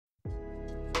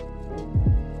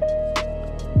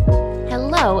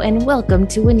Hello, and welcome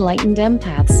to Enlightened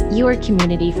Empaths, your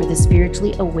community for the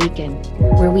spiritually awakened,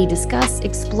 where we discuss,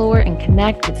 explore, and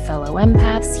connect with fellow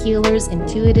empaths, healers,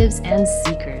 intuitives, and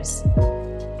seekers.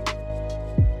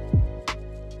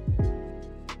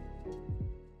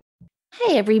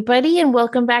 Hey, everybody, and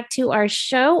welcome back to our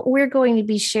show. We're going to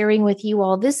be sharing with you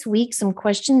all this week some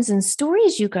questions and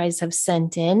stories you guys have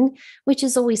sent in, which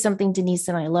is always something Denise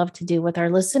and I love to do with our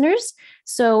listeners.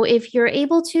 So if you're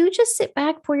able to, just sit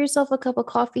back, pour yourself a cup of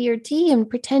coffee or tea, and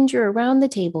pretend you're around the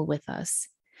table with us.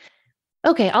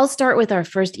 Okay, I'll start with our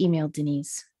first email,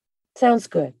 Denise. Sounds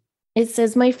good. It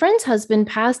says, my friend's husband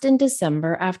passed in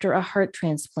December after a heart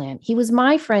transplant. He was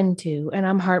my friend too, and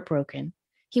I'm heartbroken.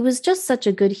 He was just such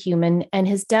a good human, and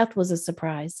his death was a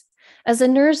surprise. As a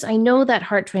nurse, I know that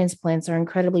heart transplants are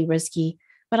incredibly risky,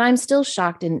 but I'm still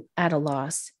shocked and at a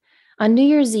loss. On New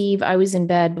Year's Eve, I was in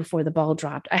bed before the ball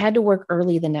dropped. I had to work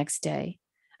early the next day.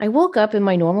 I woke up in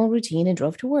my normal routine and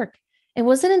drove to work. It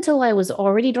wasn't until I was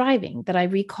already driving that I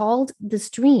recalled this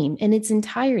dream in its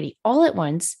entirety all at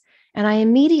once, and I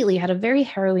immediately had a very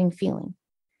harrowing feeling.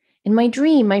 In my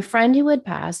dream, my friend who had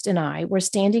passed and I were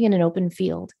standing in an open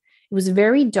field. It was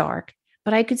very dark,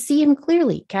 but I could see him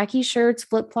clearly: khaki shirts,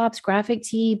 flip-flops, graphic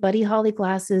tee, Buddy Holly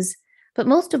glasses. But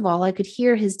most of all, I could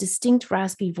hear his distinct,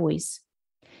 raspy voice.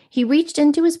 He reached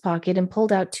into his pocket and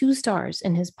pulled out 2 stars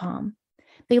in his palm.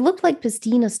 They looked like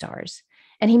Pistina stars,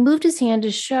 and he moved his hand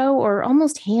to show or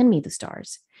almost hand me the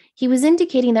stars. He was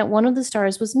indicating that one of the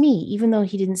stars was me, even though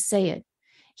he didn't say it.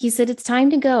 He said, "It's time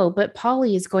to go, but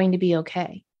Polly is going to be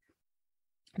okay."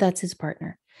 That's his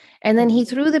partner. And then he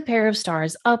threw the pair of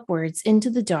stars upwards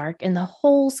into the dark, and the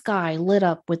whole sky lit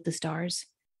up with the stars.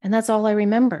 And that's all I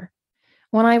remember.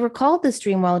 When I recalled this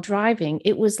dream while driving,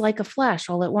 it was like a flash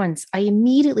all at once. I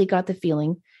immediately got the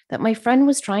feeling that my friend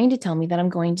was trying to tell me that I'm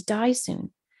going to die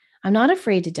soon. I'm not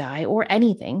afraid to die or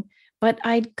anything, but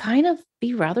I'd kind of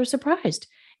be rather surprised.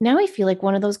 Now I feel like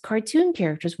one of those cartoon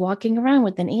characters walking around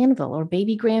with an anvil or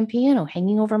baby grand piano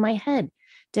hanging over my head.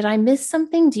 Did I miss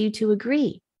something? Do you two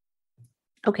agree?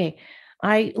 Okay,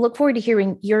 I look forward to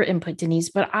hearing your input, Denise,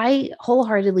 but I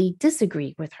wholeheartedly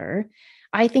disagree with her.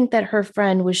 I think that her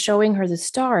friend was showing her the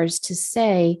stars to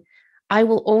say, I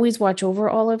will always watch over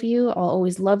all of you. I'll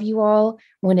always love you all.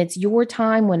 When it's your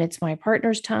time, when it's my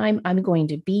partner's time, I'm going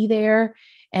to be there.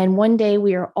 And one day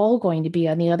we are all going to be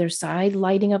on the other side,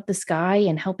 lighting up the sky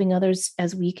and helping others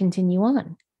as we continue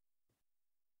on.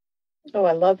 Oh,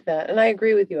 I love that. And I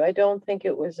agree with you. I don't think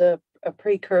it was a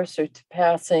precursor to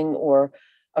passing or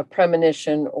a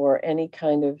premonition or any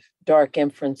kind of dark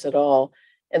inference at all.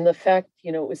 And the fact,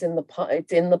 it was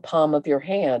it's in the palm of your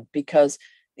hand, because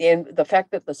the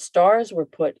fact that the stars were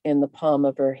put in the palm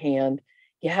of her hand,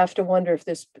 you have to wonder if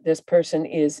this person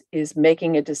is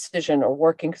making a decision or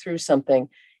working through something.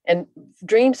 And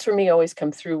dreams for me always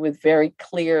come through with very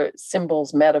clear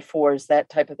symbols, metaphors, that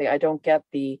type of thing. I don't get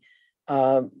the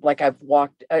like I've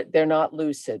walked, they're not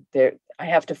lucid. I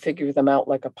have to figure them out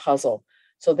like a puzzle.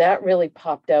 So that really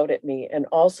popped out at me. And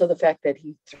also the fact that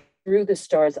he threw the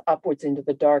stars upwards into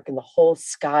the dark and the whole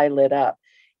sky lit up.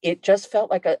 It just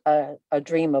felt like a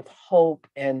dream of hope,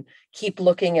 and keep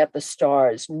looking at the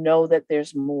stars. Know that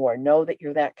there's more. Know that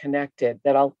you're that connected,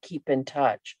 that I'll keep in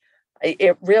touch.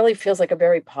 It really feels like a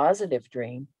very positive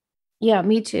dream. Yeah,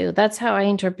 me too. That's how I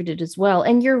interpret it as well.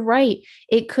 And you're right.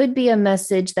 It could be a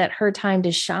message that her time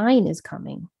to shine is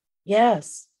coming.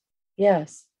 Yes,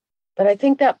 yes. But I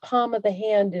think that palm of the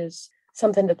hand is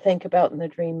something to think about in the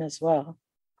dream as well.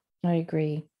 I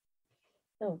agree.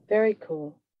 Oh, very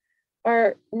cool.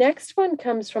 Our next one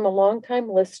comes from a longtime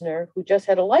listener who just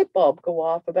had a light bulb go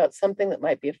off about something that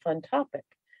might be a fun topic.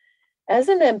 As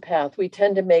an empath, we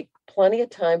tend to make plenty of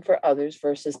time for others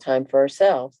versus time for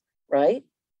ourselves, right?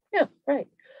 Yeah, right.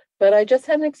 But I just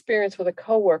had an experience with a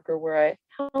coworker where I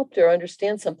helped her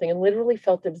understand something and literally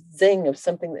felt a zing of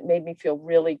something that made me feel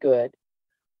really good.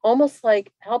 Almost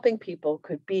like helping people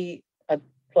could be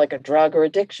like a drug or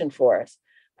addiction for us.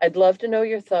 I'd love to know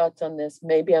your thoughts on this.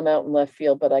 Maybe I'm out in left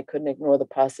field, but I couldn't ignore the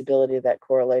possibility of that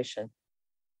correlation.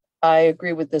 I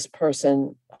agree with this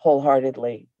person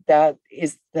wholeheartedly. That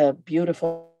is the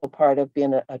beautiful part of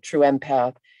being a true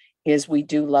empath, is we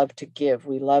do love to give.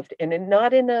 We love to, and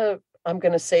not in a I'm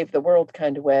going to save the world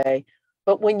kind of way,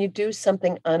 but when you do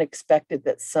something unexpected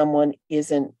that someone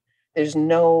isn't, there's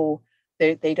no,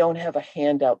 they don't have a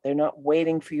handout. They're not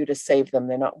waiting for you to save them.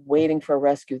 They're not waiting for a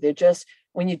rescue. They're just,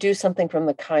 when you do something from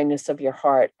the kindness of your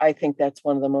heart, I think that's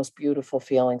one of the most beautiful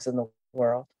feelings in the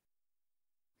world.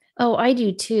 Oh, I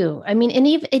do too. I mean, and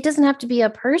even it doesn't have to be a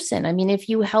person. I mean, if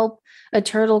you help a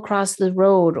turtle cross the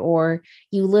road, or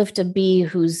you lift a bee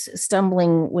who's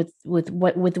stumbling with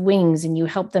wings, and you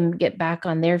help them get back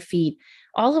on their feet,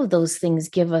 all of those things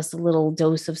give us a little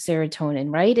dose of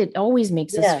serotonin, right? It always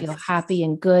makes us feel Yes, happy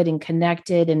and good and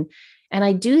connected. And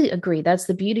I do agree. That's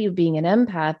the beauty of being an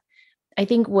empath. I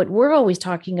think what we're always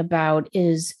talking about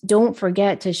is don't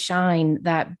forget to shine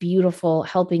that beautiful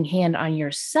helping hand on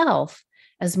yourself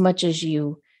as much as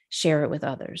you share it with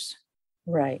others.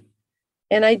 right.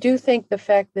 And I do think the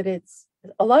fact that it's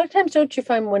a lot of times, don't you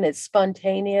find when it's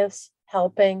spontaneous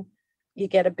helping, you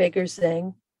get a bigger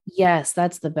zing? Yes,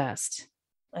 that's the best.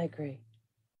 I agree.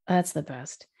 That's the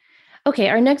best. Okay,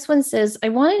 our next one says, I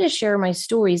wanted to share my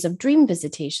stories of dream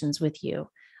visitations with you.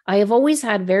 I have always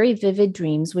had very vivid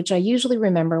dreams, which I usually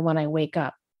remember when I wake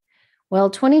up. Well,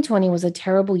 2020 was a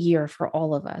terrible year for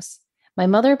all of us. My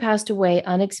mother passed away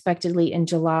unexpectedly in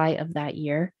July of that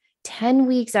year. 10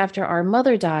 weeks after our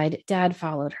mother died, Dad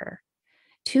followed her.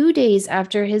 2 days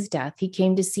after his death, he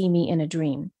came to see me in a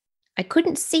dream. I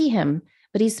couldn't see him,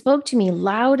 but he spoke to me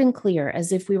loud and clear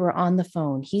as if we were on the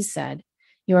phone. He said,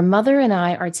 Your mother and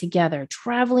I are together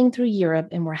traveling through Europe,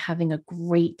 and we're having a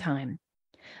great time.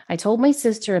 I told my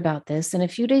sister about this, and a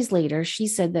few days later, she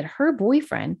said that her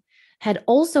boyfriend had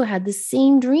also had the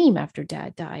same dream after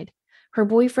Dad died. Her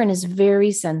boyfriend is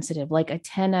very sensitive, like a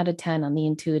 10 out of 10 on the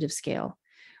intuitive scale.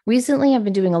 Recently, I've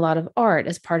been doing a lot of art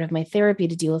as part of my therapy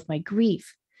to deal with my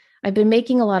grief. I've been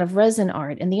making a lot of resin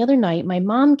art, and the other night, my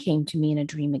mom came to me in a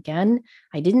dream again.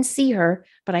 I didn't see her,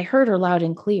 but I heard her loud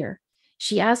and clear.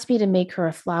 She asked me to make her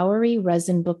a flowery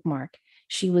resin bookmark.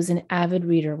 She was an avid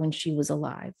reader when she was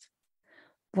alive.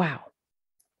 Wow.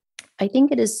 I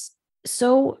think it is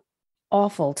so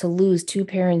awful to lose two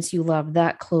parents you love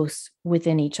that close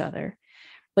within each other.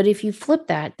 But if you flip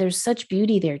that, there's such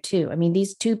beauty there too. I mean,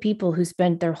 these two people who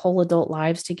spent their whole adult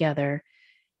lives together,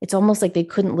 it's almost like they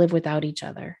couldn't live without each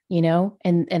other, you know?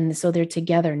 And so they're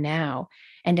together now.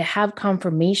 And to have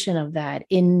confirmation of that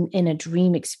in a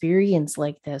dream experience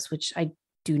like this, which I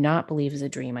do not believe is a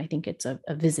dream. I think it's a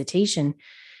visitation,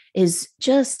 is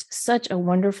just such a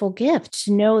wonderful gift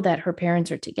to know that her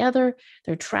parents are together.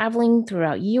 They're traveling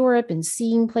throughout Europe and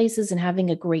seeing places and having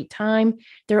a great time.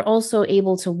 They're also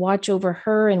able to watch over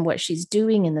her and what she's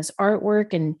doing in this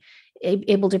artwork, and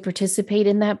able to participate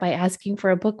in that by asking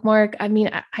for a bookmark. I mean,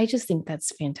 I just think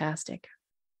that's fantastic.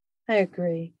 I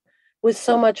agree. With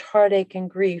so much heartache and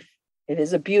grief, it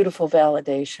is a beautiful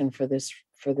validation for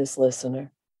this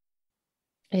listener.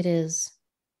 It is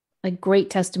a great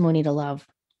testimony to love.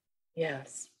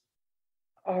 Yes.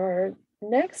 Our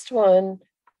next one,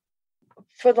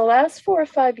 for the last 4 or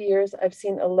 5 years, I've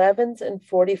seen 11s and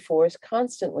 44s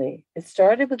constantly. It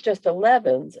started with just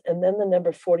 11s, and then the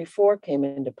number 44 came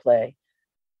into play.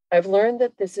 I've learned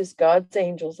that this is God's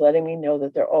angels letting me know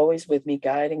that they're always with me,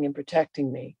 guiding and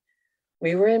protecting me.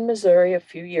 We were in Missouri a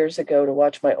few years ago to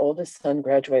watch my oldest son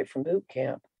graduate from boot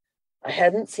camp. I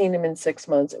hadn't seen him in 6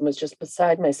 months and was just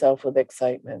beside myself with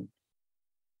excitement.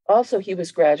 Also, he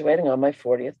was graduating on my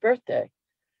 40th birthday.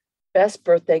 Best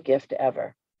birthday gift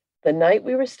ever. The night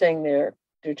we were staying there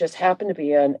just happened to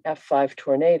be an F5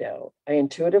 tornado. I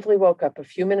intuitively woke up a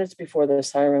few minutes before the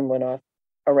siren went off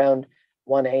around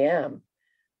 1 a.m.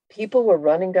 People were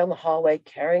running down the hallway,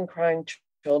 carrying crying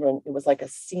children. It was like a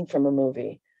scene from a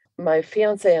movie. My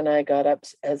fiance and I got up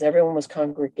as everyone was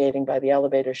congregating by the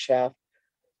elevator shaft.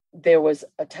 There was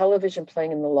a television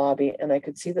playing in the lobby, and I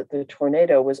could see that the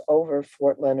tornado was over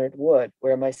Fort Leonard Wood,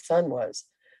 where my son was.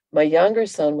 My younger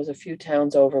son was a few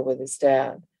towns over with his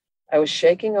dad. I was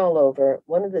shaking all over,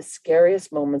 one of the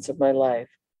scariest moments of my life.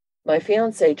 My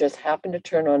fiance just happened to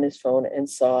turn on his phone and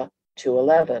saw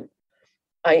 211.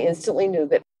 I instantly knew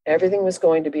that everything was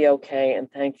going to be okay,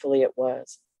 and thankfully it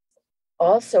was.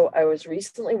 Also, I was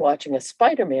recently watching a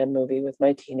Spider-Man movie with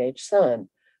my teenage son.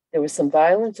 There was some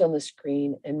violence on the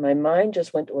screen, and my mind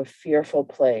just went to a fearful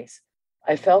place.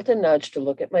 I felt a nudge to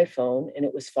look at my phone, and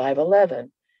it was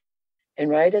 5:11. And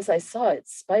right as I saw it,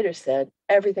 Spider said,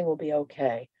 "Everything will be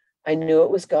okay." I knew it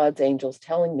was God's angels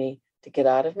telling me to get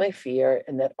out of my fear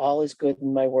and that all is good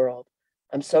in my world.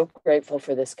 I'm so grateful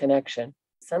for this connection.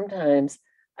 Sometimes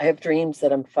I have dreams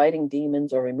that I'm fighting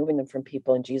demons or removing them from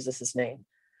people in Jesus' name.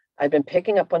 I've been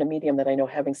picking up on a medium that I know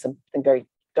having something very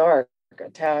dark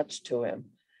attached to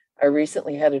him. I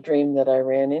recently had a dream that I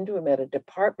ran into him at a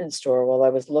department store while I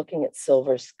was looking at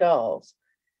silver skulls.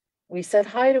 We said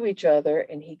hi to each other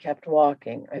and he kept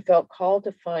walking. I felt called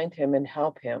to find him and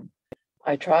help him.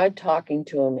 I tried talking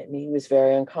to him and he was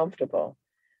very uncomfortable.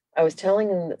 I was telling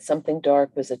him that something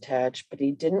dark was attached, but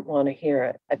he didn't want to hear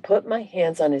it. I put my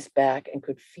hands on his back and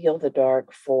could feel the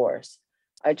dark force.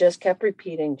 I just kept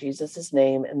repeating Jesus'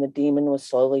 name, and the demon was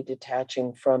slowly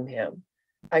detaching from him.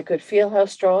 I could feel how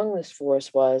strong this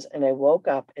force was, and I woke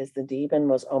up as the demon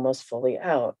was almost fully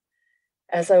out.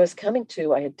 As I was coming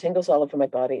to, I had tingles all over my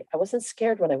body. I wasn't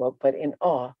scared when I woke, but in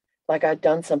awe, like I'd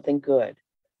done something good.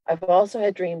 I've also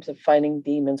had dreams of fighting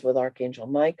demons with Archangel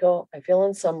Michael. I feel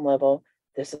on some level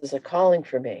this is a calling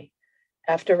for me.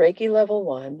 After Reiki level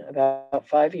 1, about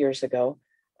 5 years ago,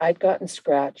 I'd gotten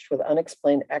scratched with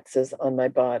unexplained X's on my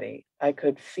body. I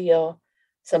could feel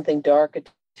something dark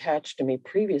attached to me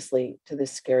previously to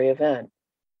this scary event.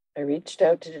 I reached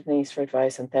out to Denise for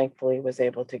advice and thankfully was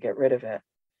able to get rid of it.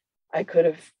 I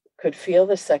could feel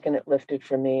the second it lifted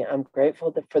from me. I'm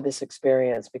grateful for this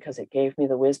experience because it gave me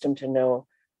the wisdom to know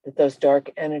that those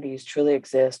dark entities truly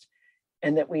exist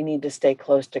and that we need to stay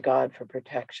close to God for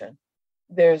protection.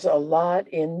 There's a lot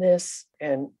in this,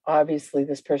 and obviously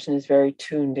this person is very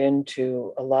tuned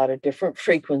into a lot of different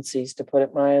frequencies, to put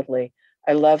it mildly.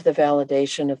 I love the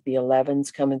validation of the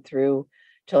 11s coming through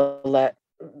to let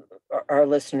our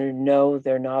listener know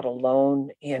they're not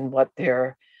alone in what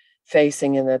they're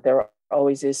facing and that there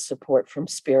always is support from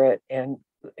spirit. And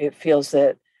it feels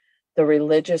that the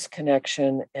religious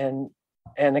connection and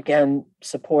again,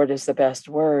 support is the best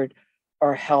word,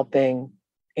 are helping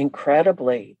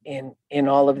incredibly in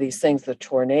all of these things, the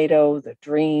tornado, the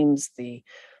dreams, the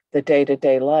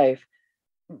day-to-day life.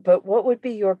 But what would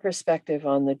be your perspective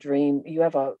on the dream? You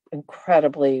have a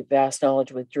incredibly vast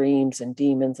knowledge with dreams and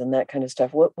demons and that kind of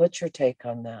stuff. What's your take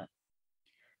on that?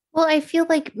 Well, I feel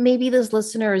like maybe this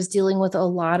listener is dealing with a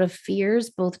lot of fears,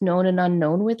 both known and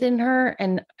unknown within her.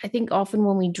 And I think often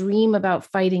when we dream about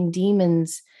fighting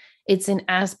demons, it's an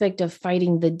aspect of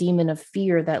fighting the demon of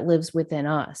fear that lives within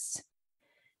us.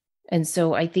 And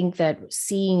so I think that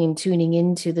seeing and tuning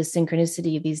into the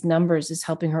synchronicity of these numbers is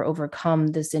helping her overcome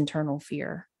this internal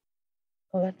fear.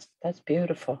 Well, that's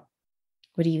beautiful.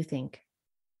 What do you think?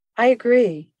 I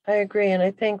agree. And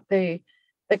I think the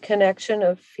connection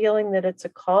of feeling that it's a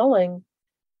calling,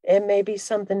 it may be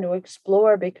something to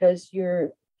explore because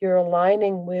you're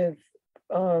aligning with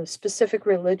specific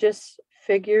religious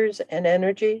figures and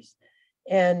energies,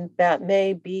 and that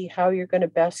may be how you're going to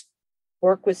best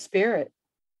work with spirit.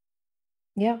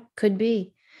 Yeah, could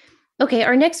be. Okay,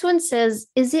 our next one says,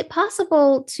 is it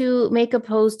possible to make a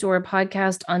post or a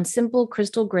podcast on simple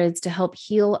crystal grids to help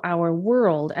heal our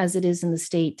world as it is in the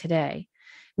state today?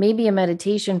 Maybe a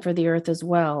meditation for the earth as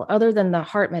well, other than the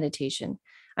heart meditation.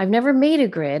 I've never made a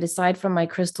grid aside from my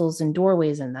crystals and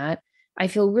doorways and that. I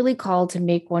feel really called to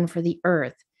make one for the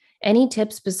earth. Any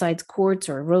tips besides quartz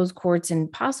or rose quartz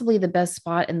and possibly the best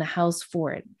spot in the house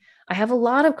for it? I have a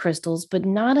lot of crystals, but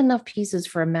not enough pieces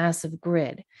for a massive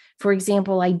grid. For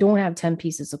example, I don't have 10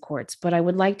 pieces of quartz, but I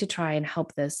would like to try and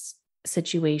help this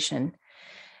situation.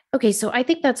 Okay, so I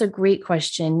think that's a great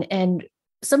question. And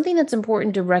something that's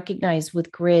important to recognize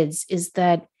with grids is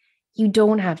that you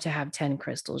don't have to have 10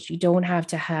 crystals. You don't have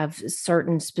to have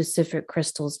certain specific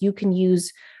crystals. You can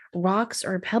use rocks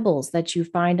or pebbles that you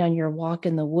find on your walk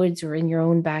in the woods or in your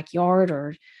own backyard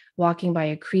or walking by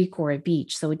a creek or a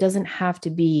beach. So it doesn't have to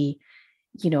be,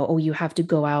 oh, you have to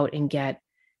go out and get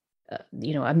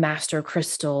a master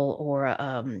crystal or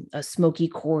a smoky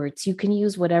quartz. You can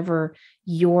use whatever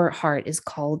your heart is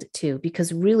called to,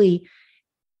 because really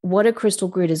what a crystal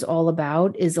grid is all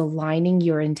about is aligning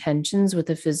your intentions with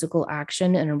a physical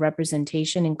action and a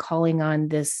representation and calling on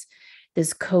this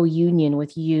co-union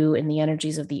with you and the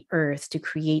energies of the earth to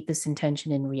create this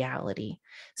intention in reality.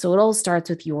 So it all starts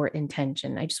with your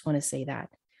intention. I just want to say that.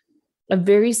 A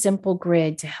very simple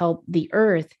grid to help the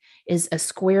earth is a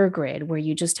square grid where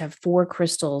you just have 4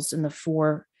 crystals in the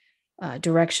 4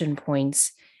 direction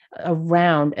points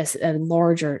around a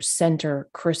larger center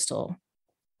crystal.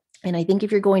 And I think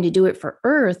if you're going to do it for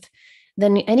earth,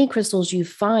 then any crystals you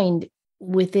find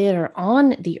within or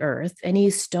on the earth, any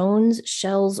stones,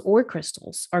 shells, or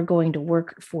crystals are going to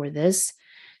work for this.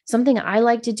 Something I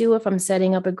like to do if I'm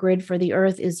setting up a grid for the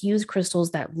earth is use crystals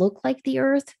that look like the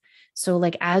earth. So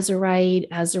like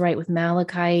azurite with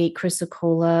malachite,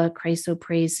 chrysocolla,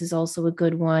 chrysoprase is also a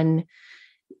good one.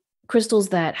 Crystals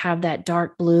that have that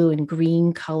dark blue and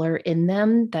green color in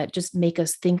them that just make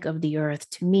us think of the earth,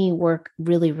 to me, work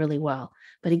really, really well.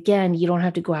 But again, you don't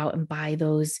have to go out and buy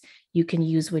those. You can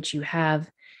use what you have.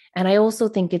 And I also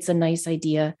think it's a nice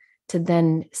idea to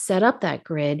then set up that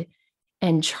grid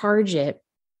and charge it.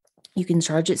 You can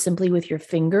charge it simply with your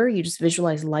finger. You just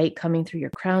visualize light coming through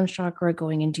your crown chakra,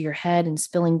 going into your head and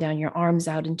spilling down your arms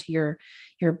out into your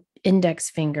index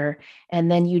finger,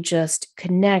 and then you just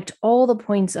connect all the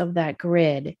points of that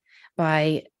grid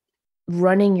by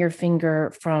running your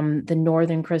finger from the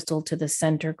northern crystal to the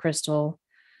center crystal,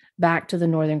 back to the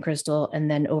northern crystal, and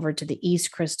then over to the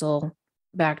east crystal,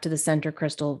 back to the center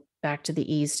crystal, back to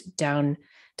the east, down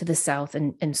to the south,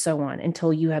 and so on,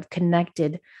 until you have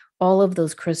connected all of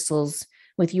those crystals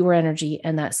with your energy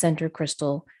and that center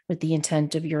crystal with the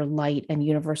intent of your light and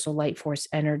universal light force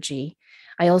energy.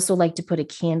 I also like to put a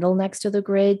candle next to the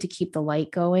grid to keep the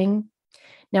light going.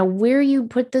 Now, where you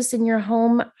put this in your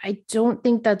home, I don't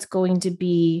think that's going to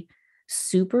be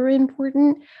super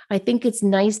important. I think it's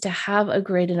nice to have a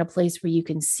grid in a place where you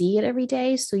can see it every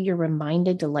day. So you're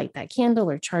reminded to light that candle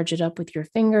or charge it up with your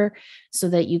finger so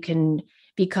that you can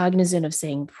be cognizant of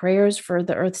saying prayers for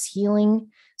the earth's healing.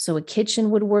 So a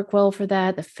kitchen would work well for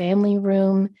that, the family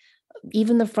room,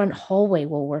 even the front hallway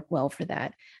will work well for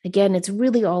that. Again, it's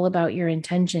really all about your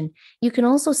intention. You can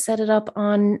also set it up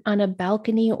on a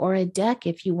balcony or a deck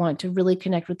if you want to really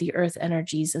connect with the earth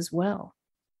energies as well.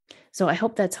 So I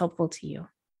hope that's helpful to you.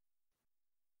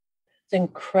 It's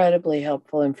incredibly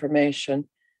helpful information.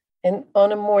 And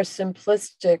on a more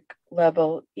simplistic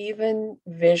level, even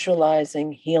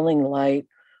visualizing healing light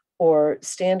or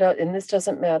stand out, and this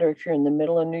doesn't matter if you're in the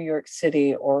middle of New York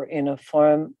City or in a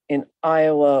farm in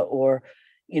Iowa, or,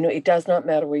 it does not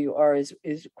matter where you are,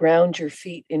 is ground your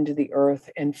feet into the earth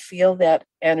and feel that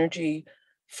energy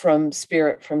from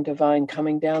spirit, from divine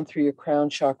coming down through your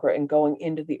crown chakra and going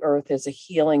into the earth as a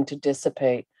healing to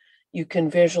dissipate. You can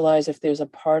visualize if there's a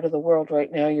part of the world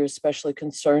right now you're especially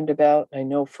concerned about. I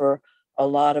know for a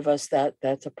lot of us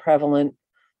that's a prevalent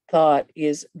thought,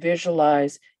 is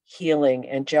visualize healing,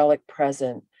 angelic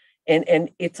present. And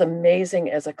it's amazing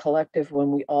as a collective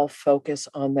when we all focus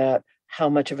on that, how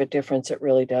much of a difference it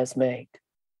really does make.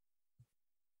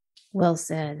 Well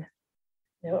said.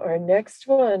 Now, our next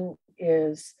one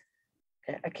is,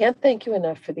 I can't thank you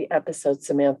enough for the episode,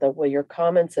 Samantha, where your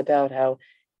comments about how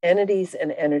entities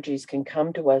and energies can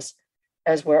come to us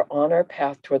as we're on our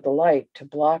path toward the light to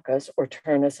block us or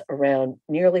turn us around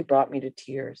nearly brought me to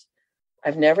tears.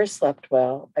 I've never slept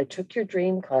well. I took your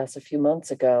dream class a few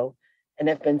months ago and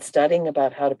have been studying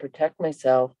about how to protect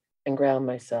myself and ground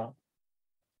myself.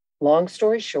 Long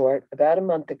story short, about a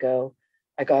month ago,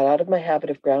 I got out of my habit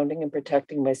of grounding and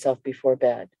protecting myself before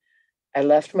bed. I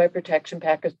left my protection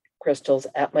pack of crystals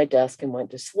at my desk and went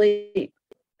to sleep.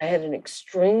 I had an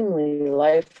extremely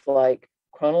lifelike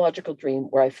chronological dream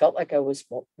where I felt like I was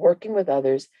working with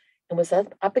others and was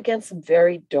up against some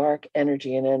very dark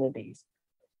energy and entities.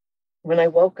 When I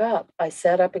woke up, I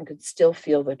sat up and could still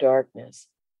feel the darkness.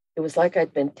 It was like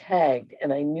I'd been tagged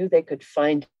and I knew they could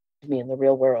find me in the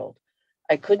real world.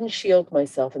 I couldn't shield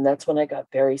myself, and that's when I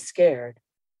got very scared.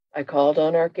 I called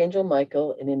on Archangel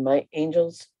Michael and my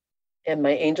angels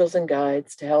and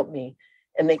guides to help me,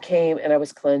 and they came and I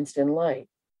was cleansed in light.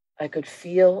 I could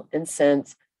feel and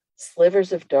sense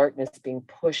slivers of darkness being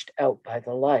pushed out by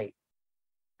the light.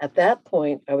 At that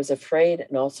point, I was afraid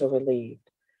and also relieved.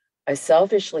 I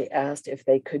selfishly asked if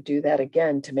they could do that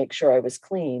again to make sure I was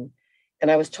clean, and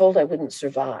I was told I wouldn't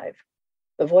survive.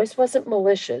 The voice wasn't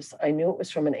malicious. I knew it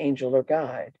was from an angel or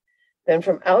guide. Then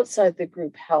from outside the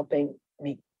group helping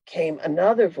me came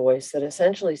another voice that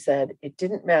essentially said it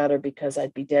didn't matter because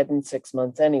I'd be dead in 6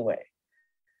 months anyway.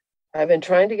 I've been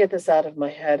trying to get this out of my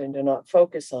head and to not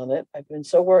focus on it. I've been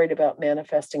so worried about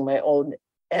manifesting my own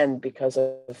end because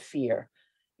of fear.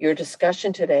 Your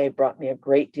discussion today brought me a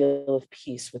great deal of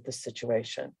peace with the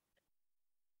situation.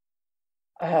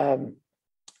 I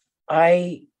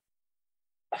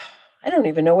don't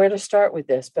even know where to start with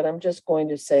this, but I'm just going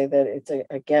to say that it's,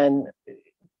 again,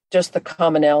 just the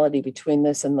commonality between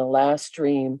this and the last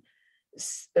dream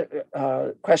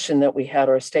question that we had,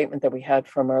 or a statement that we had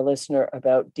from our listener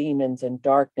about demons and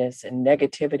darkness and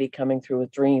negativity coming through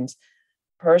with dreams.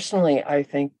 Personally, I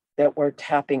think that we're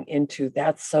tapping into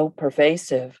that's so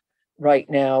pervasive right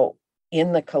now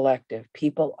in the collective.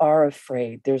 People are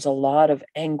afraid. There's a lot of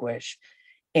anguish.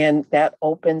 And that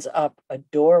opens up a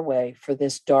doorway for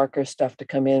this darker stuff to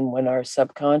come in when our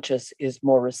subconscious is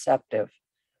more receptive.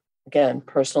 Again,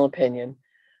 personal opinion.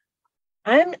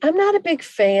 I'm not a big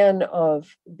fan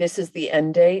of this is the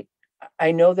end date.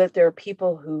 I know that there are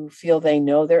people who feel they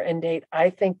know their end date.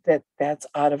 I think that that's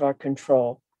out of our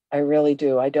control. I really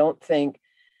do. I don't think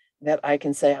that I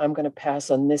can say I'm going to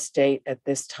pass on this date at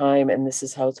this time and this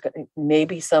is how it's going.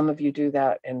 Maybe some of you do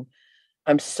that, and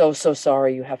I'm so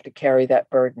sorry you have to carry that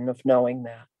burden of knowing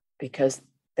that, because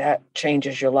that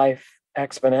changes your life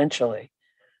exponentially.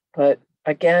 But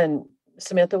again,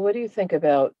 Samantha, what do you think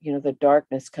about, the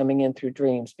darkness coming in through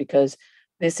dreams? Because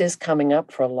this is coming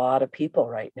up for a lot of people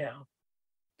right now.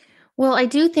 Well, I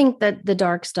do think that the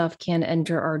dark stuff can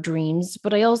enter our dreams,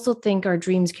 but I also think our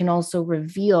dreams can also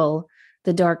reveal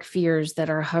the dark fears that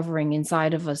are hovering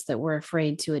inside of us that we're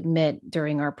afraid to admit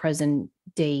during our present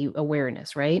day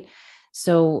awareness, right?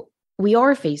 So we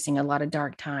are facing a lot of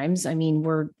dark times. I mean,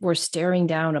 we're staring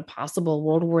down a possible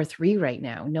World War III right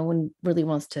now. No one really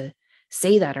wants to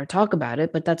say that or talk about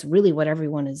it, but that's really what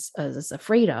everyone is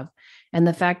afraid of. And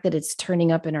the fact that it's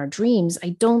turning up in our dreams,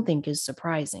 I don't think is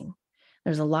surprising.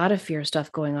 There's a lot of fear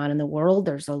stuff going on in the world.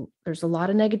 There's a lot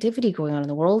of negativity going on in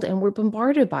the world, and we're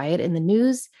bombarded by it in the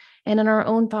news and in our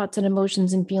own thoughts and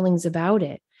emotions and feelings about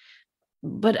it.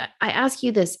 But I ask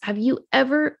you this, have you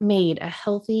ever made a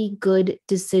healthy, good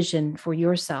decision for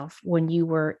yourself when you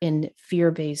were in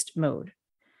fear-based mode?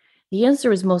 The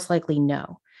answer is most likely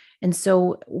no. And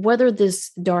so, whether this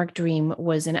dark dream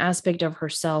was an aspect of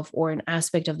herself or an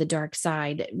aspect of the dark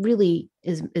side really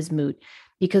is moot,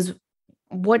 because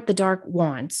what the dark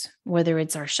wants, whether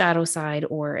it's our shadow side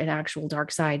or an actual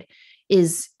dark side,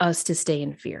 is us to stay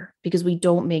in fear because we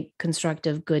don't make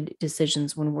constructive, good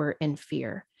decisions when we're in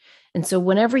fear. And so,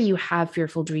 whenever you have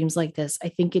fearful dreams like this, I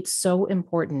think it's so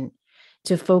important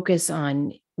to focus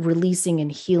on releasing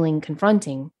and healing,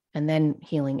 confronting, and then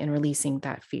healing and releasing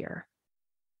that fear.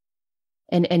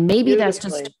 And maybe that's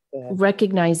just Beautifully said.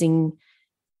 recognizing.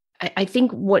 I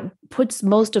think what puts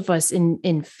most of us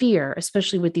in fear,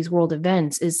 especially with these world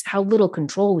events, is how little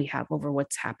control we have over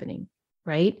what's happening,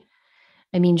 right?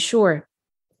 I mean, sure,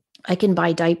 I can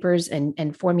buy diapers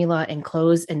and formula and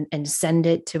clothes and send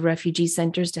it to refugee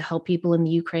centers to help people in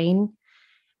the Ukraine.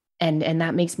 And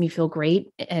that makes me feel great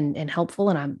and helpful.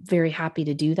 And I'm very happy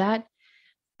to do that.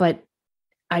 But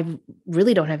I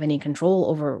really don't have any control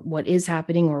over what is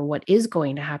happening or what is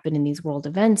going to happen in these world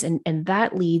events. And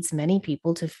that leads many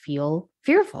people to feel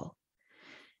fearful.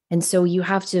 And so you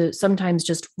have to sometimes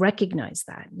just recognize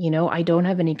that, I don't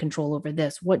have any control over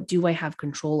this. What do I have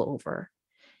control over?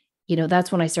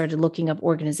 That's when I started looking up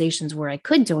organizations where I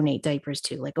could donate diapers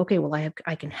to. Like, okay, well,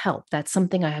 I can help. That's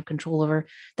something I have control over.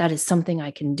 That is something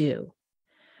I can do.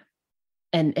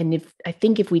 And if I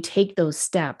think if we take those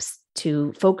steps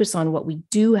to focus on what we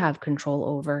do have control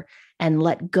over and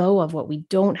let go of what we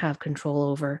don't have control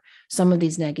over, some of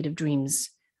these negative dreams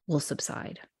will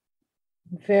subside.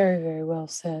 Very, very well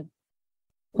said.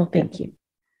 Well, thank you.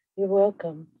 You're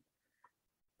welcome.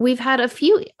 We've had a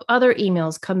few other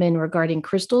emails come in regarding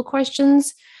crystal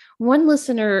questions. One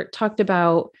listener talked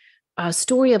about a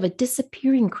story of a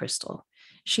disappearing crystal.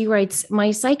 She writes,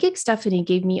 my psychic Stephanie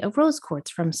gave me a rose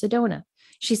quartz from Sedona.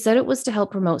 She said it was to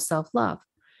help promote self-love.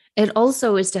 It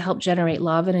also is to help generate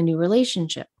love in a new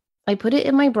relationship. I put it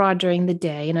in my bra during the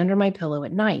day and under my pillow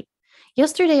at night.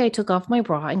 Yesterday, I took off my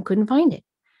bra and couldn't find it.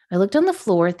 I looked on the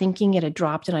floor thinking it had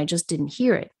dropped and I just didn't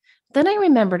hear it. Then I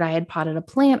remembered I had potted a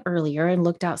plant earlier and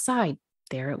looked outside.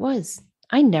 There it was.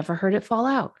 I never heard it fall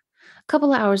out. A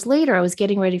couple of hours later, I was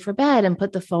getting ready for bed and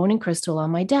put the phone and crystal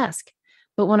on my desk.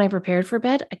 But when I prepared for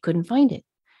bed, I couldn't find it.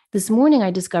 This morning,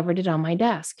 I discovered it on my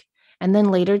desk. And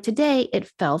then later today,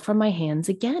 it fell from my hands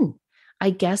again. I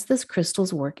guess this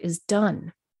crystal's work is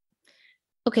done.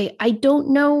 Okay, I don't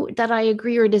know that I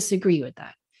agree or disagree with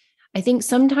that. I think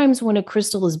sometimes when a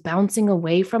crystal is bouncing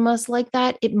away from us like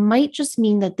that, it might just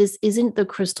mean that this isn't the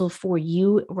crystal for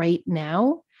you right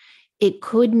now. It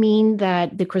could mean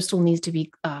that the crystal needs to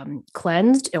be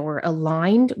cleansed or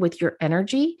aligned with your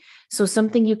energy. So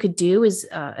something you could do is,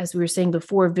 as we were saying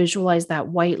before, visualize that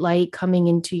white light coming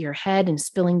into your head and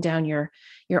spilling down your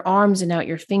arms and out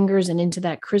your fingers and into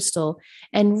that crystal,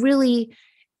 and really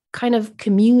kind of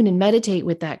commune and meditate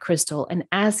with that crystal and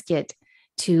ask it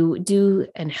to do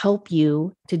and help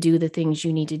you to do the things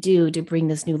you need to do to bring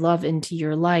this new love into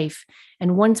your life.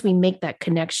 And once we make that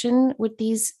connection with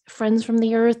these friends from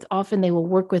the earth, often they will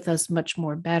work with us much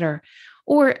more better.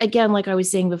 Or again, like I was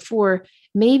saying before,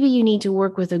 maybe you need to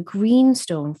work with a green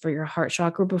stone for your heart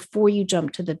chakra before you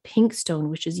jump to the pink stone,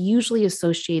 which is usually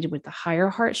associated with the higher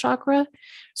heart chakra.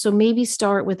 So maybe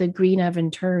start with a green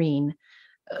aventurine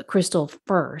crystal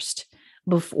first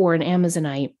before an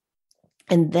Amazonite,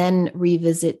 and then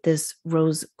revisit this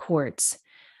rose quartz.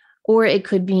 Or it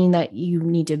could mean that you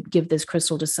need to give this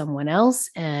crystal to someone else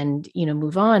and,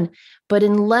 move on. But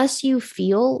unless you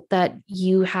feel that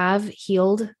you have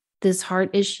healed this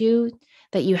heart issue,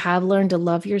 that you have learned to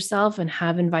love yourself and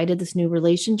have invited this new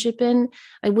relationship in,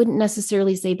 I wouldn't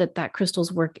necessarily say that that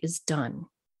crystal's work is done.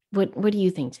 What do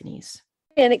you think, Denise?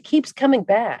 And it keeps coming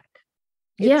back.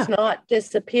 Yeah. It's not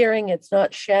disappearing. It's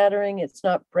not shattering. It's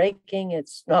not breaking.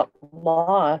 It's not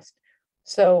lost.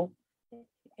 So,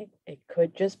 It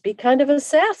could just be kind of a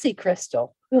sassy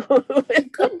crystal.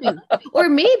 It could be. Or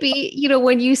maybe,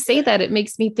 when you say that, it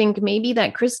makes me think maybe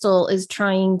that crystal is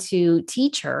trying to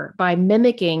teach her by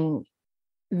mimicking.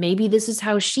 Maybe this is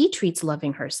how she treats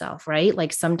loving herself, right?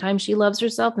 Like sometimes she loves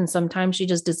herself and sometimes she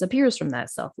just disappears from that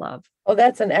self love. Oh,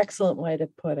 that's an excellent way to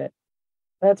put it.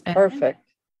 That's perfect.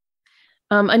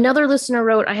 Another listener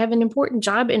wrote, I have an important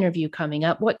job interview coming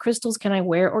up. What crystals can I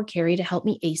wear or carry to help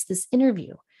me ace this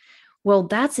interview? Well,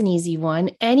 that's an easy one.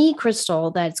 Any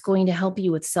crystal that's going to help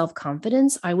you with self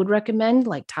confidence, I would recommend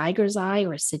like tiger's eye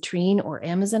or citrine or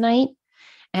amazonite.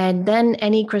 And then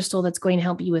any crystal that's going to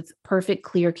help you with perfect,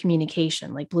 clear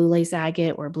communication, like blue lace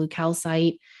agate or blue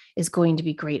calcite, is going to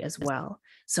be great as well.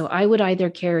 So I would either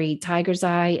carry tiger's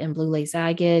eye and blue lace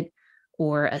agate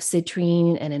or a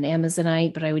citrine and an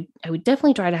amazonite, but I would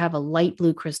definitely try to have a light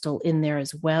blue crystal in there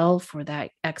as well for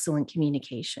that excellent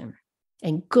communication.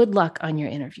 And good luck on your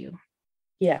interview.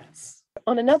 Yes.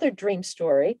 On another dream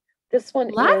story, this one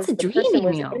Lots is of the dream person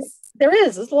was, emails.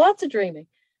 there's lots of dreaming.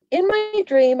 In my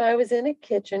dream, I was in a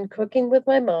kitchen cooking with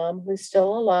my mom, who's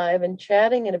still alive, and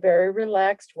chatting in a very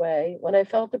relaxed way when I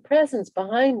felt a presence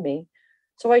behind me.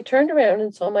 So I turned around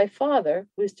and saw my father,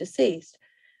 who's deceased.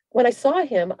 When I saw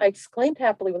him, I exclaimed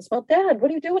happily with a smile, Dad, what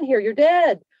are you doing here? You're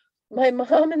dead. My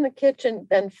mom in the kitchen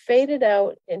then faded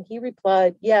out, and he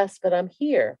replied, Yes, but I'm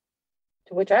here.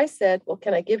 To which I said, Well,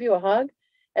 can I give you a hug?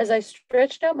 As I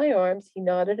stretched out my arms, he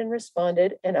nodded and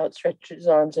responded and outstretched his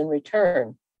arms in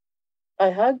return.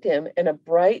 I hugged him, and a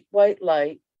bright white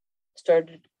light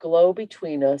started to glow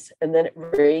between us, and then it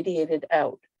radiated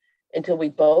out until we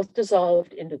both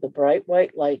dissolved into the bright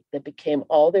white light that became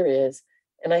all there is,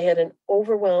 and I had an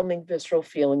overwhelming visceral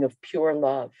feeling of pure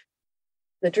love.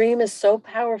 The dream is so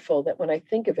powerful that when I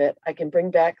think of it, I can bring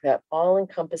back that all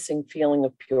encompassing feeling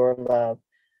of pure love.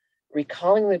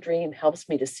 Recalling the dream helps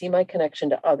me to see my connection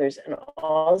to others and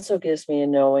also gives me a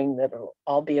knowing that it'll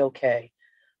all be okay.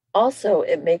 Also,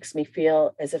 it makes me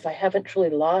feel as if I haven't truly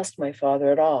lost my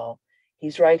father at all.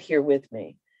 He's right here with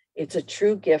me. It's a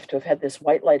true gift to have had this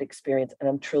white light experience, and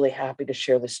I'm truly happy to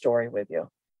share the story with you.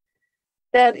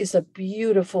 That is a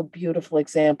beautiful, beautiful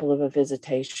example of a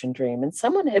visitation dream. And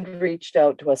someone had reached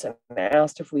out to us and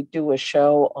asked if we do a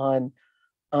show on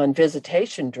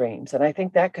visitation dreams. And I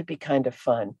think that could be kind of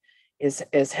fun, is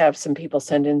have some people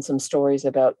send in some stories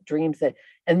about dreams that,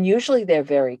 and usually they're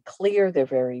very clear, they're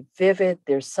very vivid.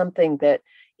 There's something that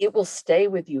it will stay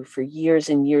with you for years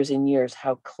and years and years,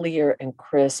 how clear and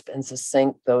crisp and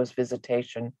succinct those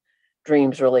visitation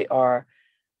dreams really are.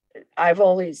 I've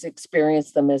always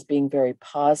experienced them as being very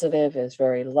positive, as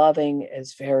very loving,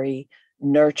 as very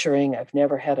nurturing. I've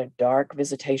never had a dark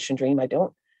visitation dream. I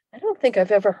don't think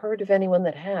I've ever heard of anyone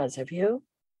that has. Have you?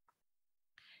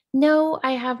 No,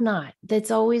 I have not.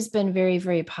 That's always been very,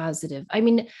 very positive. I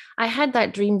mean, I had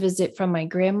that dream visit from my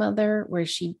grandmother where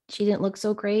she didn't look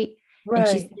so great, and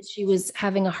she Right. said she was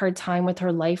having a hard time with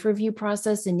her life review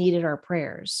process and needed our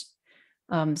prayers.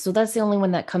 So that's the only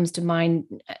one that comes to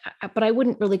mind. But I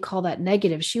wouldn't really call that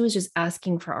negative. She was just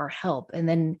asking for our help, and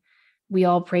then we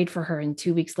all prayed for her. And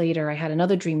 2 weeks later, I had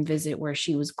another dream visit where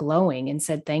she was glowing and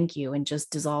said thank you and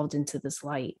just dissolved into this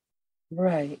light.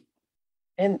 Right.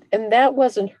 And that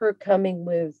wasn't her coming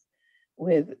with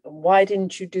why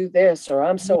didn't you do this, or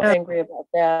I'm so No. angry about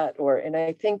that, or, and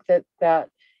I think that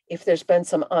if there's been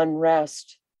some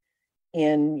unrest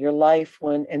in your life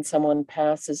when and someone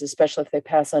passes, especially if they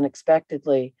pass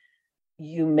unexpectedly,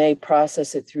 you may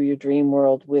process it through your dream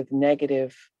world with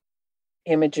negative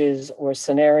images or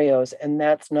scenarios, and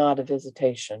that's not a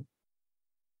visitation.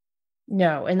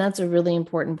 No, and that's a really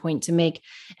important point to make.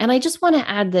 And I just want to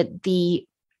add that the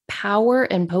power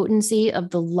and potency of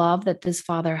the love that this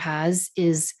father has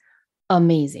is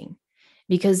amazing.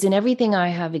 Because in everything I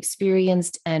have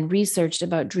experienced and researched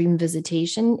about dream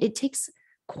visitation, it takes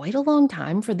quite a long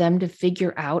time for them to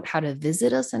figure out how to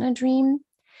visit us in a dream.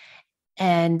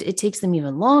 And it takes them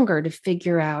even longer to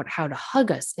figure out how to hug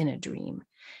us in a dream.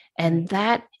 And Right.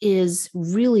 that is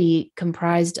really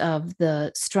comprised of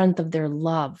the strength of their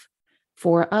love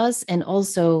for us and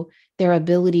also their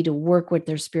ability to work with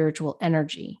their spiritual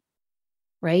energy.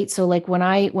 Right. So like when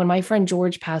my friend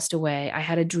George passed away, I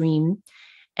had a dream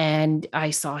and I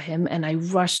saw him and I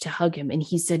rushed to hug him. And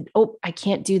he said, Oh, I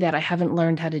can't do that. I haven't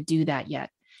learned how to do that yet.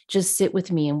 Just sit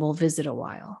with me and we'll visit a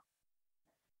while.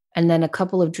 And then a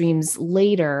couple of dreams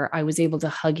later, I was able to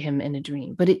hug him in a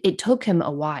dream, but it took him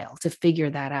a while to figure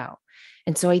that out.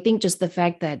 And so I think just the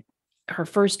fact that her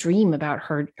first dream about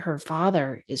her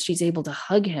father is she's able to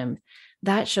hug him,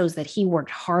 that shows that he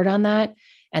worked hard on that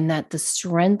and that the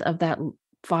strength of that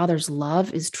father's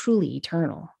love is truly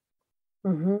eternal.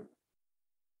 Mm-hmm.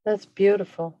 That's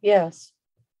beautiful. Yes.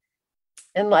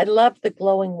 And I love the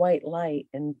glowing white light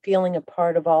and feeling a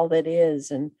part of all that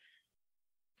is. And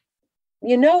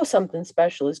something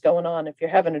special is going on if you're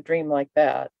having a dream like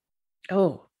that.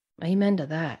 Oh, amen to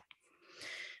that.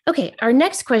 Okay, our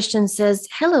next question says,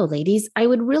 "Hello, ladies. I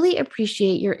would really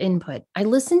appreciate your input. I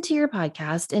listened to your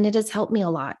podcast and it has helped me a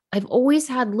lot. I've always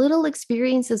had little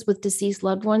experiences with deceased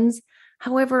loved ones.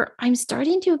 However, I'm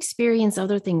starting to experience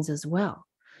other things as well.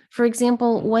 For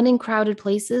example, when in crowded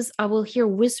places, I will hear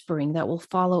whispering that will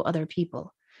follow other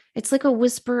people. It's like a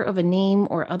whisper of a name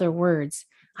or other words.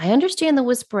 I understand the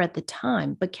whisper at the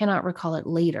time, but cannot recall it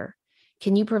later.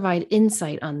 Can you provide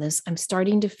insight on this? I'm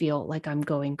starting to feel like I'm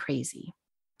going crazy."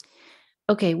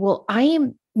 Okay, well, I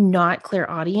am not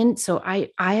clairaudient, so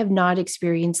I have not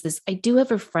experienced this. I do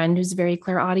have a friend who's very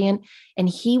clairaudient, and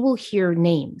he will hear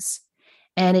names.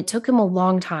 And it took him a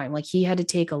long time. Like he had to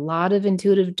take a lot of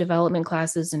intuitive development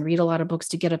classes and read a lot of books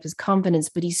to get up his confidence,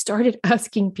 but he started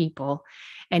asking people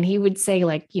and he would say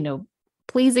like,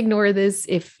 please ignore this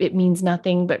if it means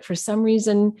nothing, but for some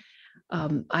reason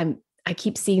I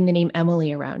keep seeing the name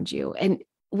Emily around you. And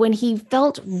when he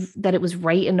felt that it was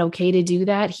right and okay to do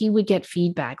that, he would get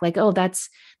feedback like, oh, that's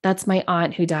my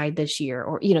aunt who died this year,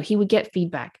 or he would get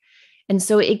feedback. And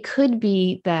so it could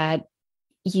be that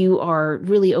you are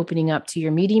really opening up to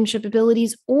your mediumship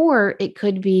abilities, or it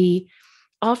could be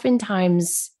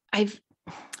oftentimes I've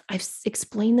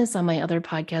explained this on my other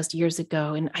podcast years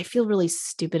ago, and I feel really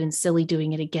stupid and silly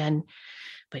doing it again,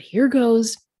 but here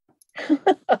goes.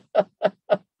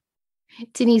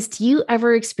 Denise, do you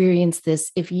ever experience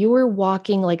this if you were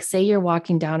walking, like say you're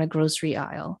walking down a grocery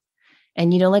aisle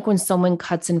and like when someone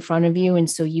cuts in front of you and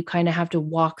so you kind of have to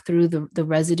walk through the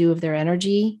residue of their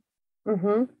energy?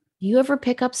 Mm-hmm. Do you ever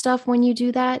pick up stuff when you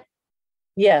do that?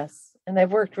 Yes. And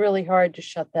I've worked really hard to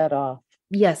shut that off.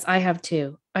 Yes, I have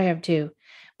too. I have too.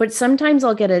 But sometimes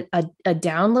I'll get a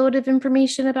download of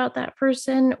information about that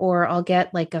person, or I'll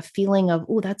get like a feeling of,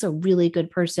 oh, that's a really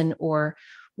good person, or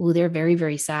oh, they're very,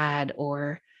 very sad,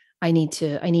 or I need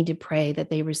to pray that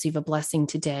they receive a blessing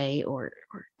today, or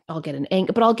I'll get an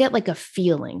anger, but I'll get like a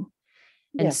feeling.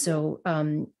 And Yeah. so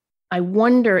I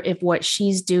wonder if what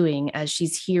she's doing as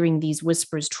she's hearing these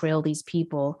whispers trail these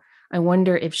people, I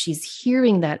wonder if she's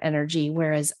hearing that energy,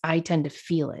 whereas I tend to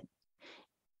feel it.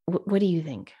 What do you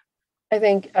think? I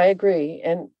think I agree.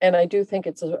 And I do think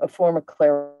it's a form of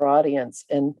clairaudience.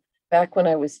 And back when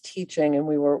I was teaching and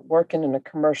we were working in a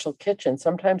commercial kitchen,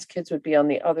 sometimes kids would be on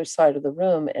the other side of the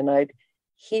room and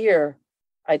hear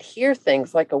I'd hear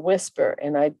things like a whisper,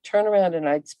 and I'd turn around and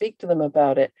I'd speak to them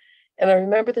about it. And I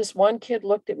remember this one kid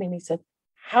looked at me and he said,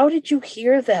 "How did you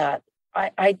hear that?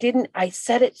 I didn't, I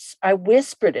said it, I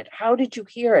whispered it. How did you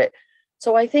hear it?"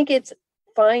 So I think it's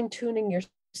fine tuning your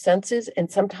senses.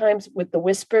 And sometimes with the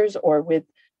whispers or with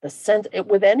the sense,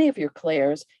 with any of your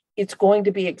clairs, it's going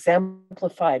to be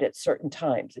exemplified at certain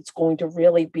times. It's going to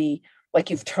really be like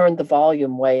you've turned the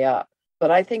volume way up.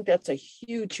 But I think that's a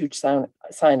huge, huge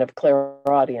sign of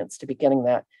clairaudience to be getting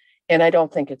that. And I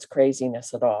don't think it's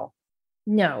craziness at all.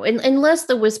 No, unless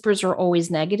the whispers are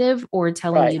always negative or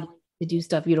telling Right. you to do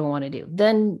stuff you don't want to do,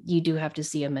 then you do have to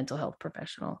see a mental health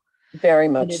professional. Very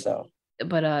But much if, so.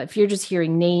 if you're just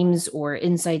hearing names or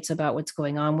insights about what's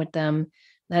going on with them,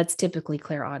 that's typically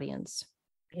clairaudience.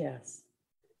 Yes.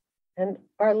 And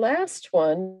our last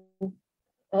one,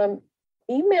 um,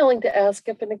 emailing to ask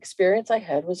if an experience I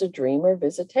had was a dream or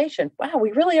visitation. Wow,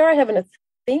 we really are having a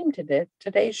theme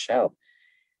today's show.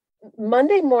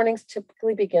 Monday mornings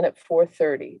typically begin at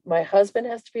 4:30. My husband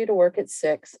has to be to work at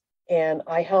 6, and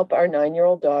I help our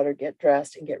 9-year-old daughter get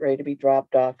dressed and get ready to be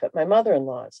dropped off at my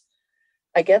mother-in-law's.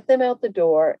 I get them out the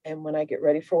door, and when I get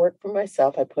ready for work for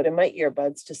myself, I put in my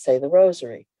earbuds to say the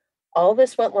rosary. All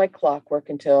this went like clockwork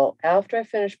until after I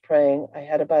finished praying, I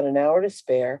had about an hour to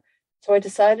spare, so I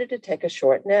decided to take a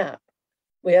short nap.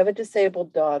 We have a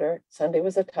disabled daughter. Sunday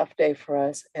was a tough day for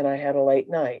us, and I had a late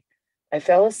night. I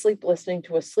fell asleep listening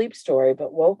to a sleep story,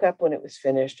 but woke up when it was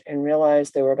finished and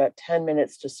realized there were about 10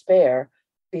 minutes to spare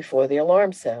before the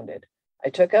alarm sounded. I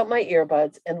took out my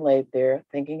earbuds and laid there,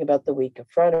 thinking about the week in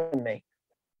front of me.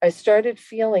 I started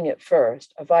feeling at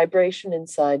first a vibration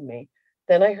inside me.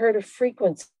 Then I heard a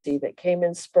frequency that came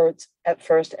in spurts at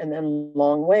first and then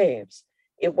long waves.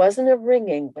 It wasn't a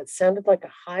ringing, but sounded like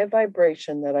a high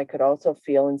vibration that I could also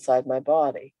feel inside my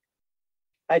body.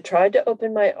 I tried to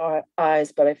open my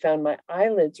eyes, but I found my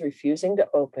eyelids refusing to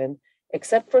open,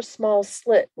 except for a small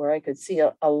slit where I could see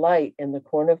a light in the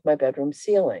corner of my bedroom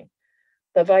ceiling.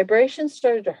 The vibration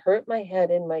started to hurt my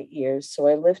head and my ears, so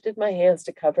I lifted my hands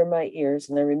to cover my ears,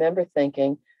 and I remember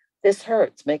thinking, "This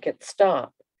hurts, make it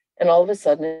stop." And all of a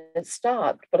sudden it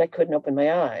stopped, but I couldn't open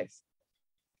my eyes.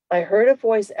 I heard a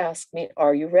voice ask me,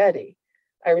 "Are you ready?"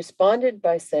 I responded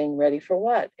by saying, "Ready for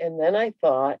what?" And then I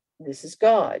thought, this is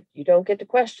God. You don't get to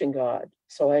question God.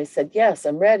 So I said, "Yes,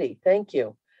 I'm ready. Thank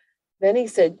you." Then he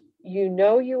said, "You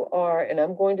know you are, and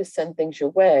I'm going to send things your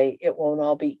way. It won't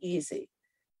all be easy."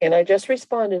 And I just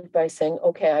responded by saying,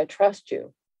 "Okay, I trust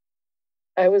you."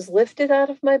 I was lifted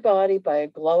out of my body by a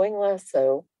glowing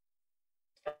lasso.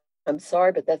 I'm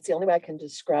sorry, but that's the only way I can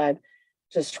describe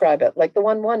it. Like the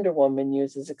one Wonder Woman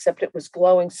uses, except it was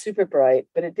glowing super bright,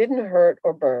 but it didn't hurt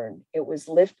or burn. I was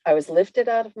lifted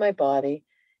out of my body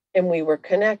and we were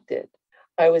connected.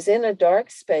 I was in a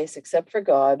dark space except for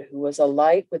God, who was a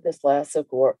light with this lasso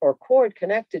or cord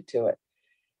connected to it.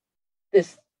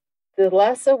 The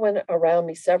lasso went around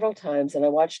me several times and I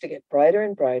watched it get brighter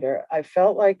and brighter. It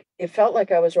felt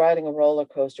like I was riding a roller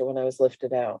coaster when I was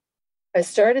lifted out. I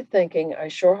started thinking, I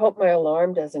sure hope my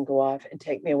alarm doesn't go off and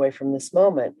take me away from this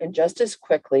moment. And just as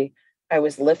quickly, I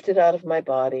was lifted out of my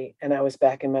body and I was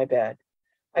back in my bed.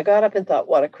 I got up and thought,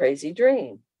 what a crazy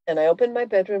dream. And I opened my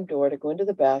bedroom door to go into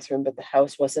the bathroom, but the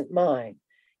house wasn't mine.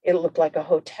 It looked like a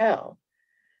hotel.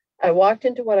 I walked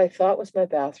into what I thought was my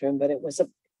bathroom, but it was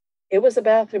a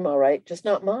bathroom, all right, just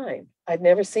not mine. I'd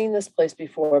never seen this place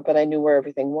before, but I knew where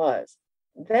everything was.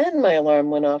 Then my alarm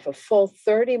went off a full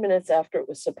 30 minutes after it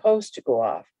was supposed to go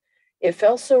off. It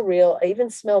felt so real. I even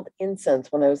smelled incense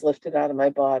when I was lifted out of my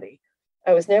body.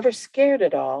 I was never scared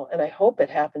at all, and I hope it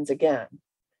happens again.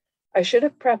 I should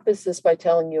have prefaced this by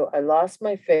telling you I lost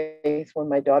my faith when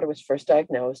my daughter was first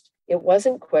diagnosed. It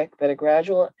wasn't quick, but a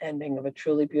gradual ending of a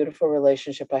truly beautiful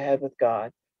relationship I had with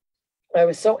God. I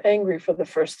was so angry for the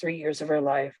first 3 years of her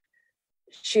life.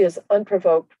 She has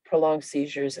unprovoked, prolonged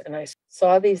seizures, and I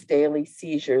saw these daily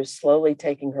seizures slowly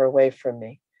taking her away from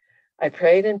me. I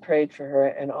prayed and prayed for her,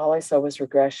 and all I saw was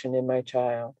regression in my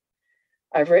child.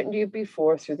 I've written to you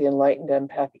before through the Enlightened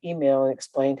Empath email and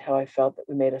explained how I felt that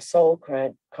we made a soul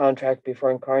contract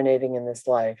before incarnating in this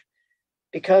life.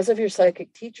 Because of your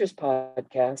Psychic Teachers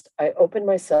podcast, I opened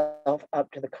myself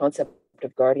up to the concept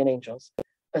of guardian angels.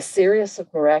 A series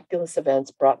of miraculous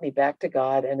events brought me back to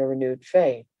God and a renewed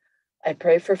faith. I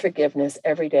pray for forgiveness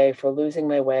every day for losing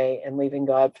my way and leaving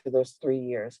God for those 3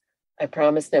 years. I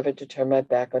promise never to turn my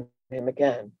back on him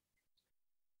again.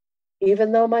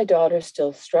 Even though my daughter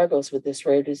still struggles with this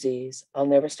rare disease, I'll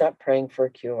never stop praying for a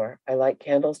cure. I light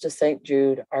candles to St.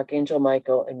 Jude, Archangel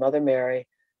Michael, and Mother Mary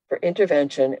for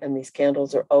intervention, and these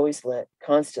candles are always lit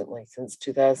constantly since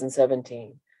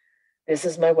 2017. This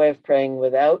is my way of praying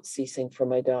without ceasing for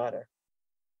my daughter.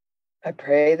 I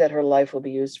pray that her life will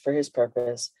be used for his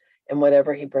purpose, and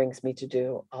whatever he brings me to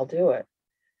do, I'll do it.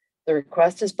 The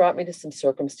request has brought me to some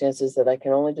circumstances that I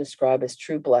can only describe as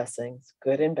true blessings,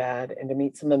 good and bad, and to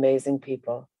meet some amazing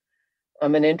people.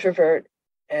 I'm an introvert,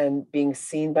 and being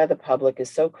seen by the public is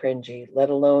so cringy, let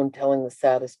alone telling the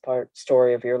saddest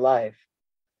story of your life.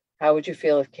 How would you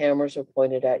feel if cameras were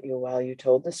pointed at you while you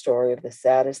told the story of the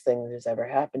saddest thing that has ever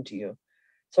happened to you?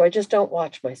 So I just don't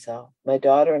watch myself. My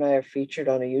daughter and I are featured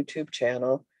on a YouTube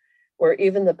channel, or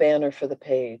even the banner for the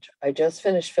page. I just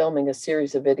finished filming a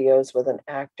series of videos with an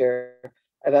actor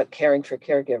about caring for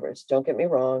caregivers. Don't get me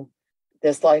wrong,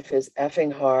 this life is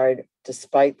effing hard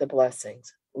despite the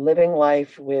blessings. Living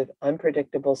life with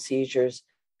unpredictable seizures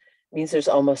means there's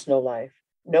almost no life.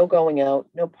 No going out,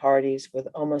 no parties, with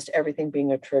almost everything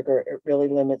being a trigger. It really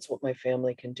limits what my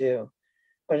family can do.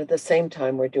 But at the same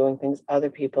time, we're doing things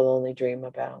other people only dream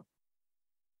about.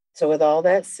 So with all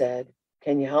that said,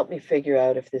 can you help me figure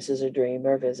out if this is a dream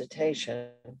or a visitation?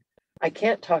 I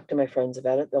can't talk to my friends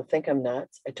about it. They'll think I'm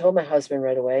nuts. I told my husband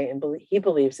right away, and he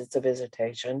believes it's a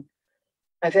visitation.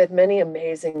 I've had many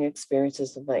amazing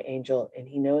experiences with my angel, and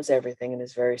he knows everything and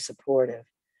is very supportive.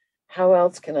 How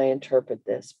else can I interpret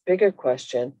this? Bigger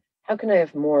question, how can I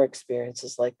have more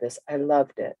experiences like this? I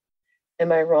loved it.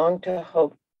 Am I wrong to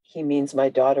hope he means my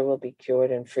daughter will be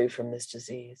cured and free from this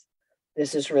disease?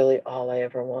 This is really all I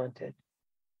ever wanted.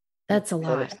 That's a Kind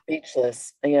of lot.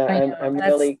 speechless. Yeah, I know. I'm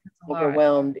That's really a lot.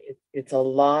 overwhelmed. It's a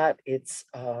lot. It's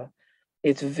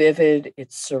vivid.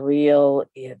 It's surreal.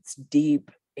 It's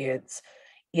deep. It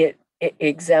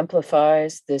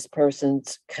exemplifies this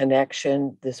person's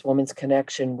connection, this woman's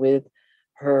connection with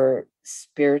her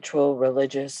spiritual,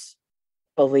 religious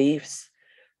beliefs,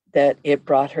 that it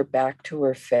brought her back to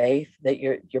her faith, that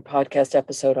your podcast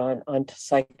episode on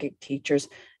psychic teachers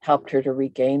helped her to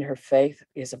regain her faith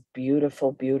is a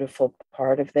beautiful, beautiful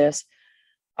part of this.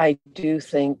 I do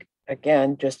think,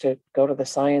 again, just to go to the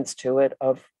science to it,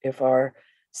 of if our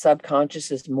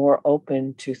subconscious is more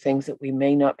open to things that we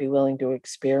may not be willing to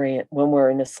experience when we're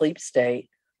in a sleep state,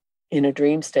 in a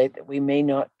dream state that we may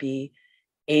not be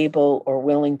able or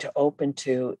willing to open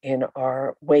to in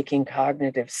our waking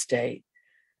cognitive state.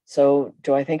 So,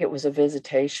 do I think it was a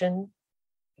visitation?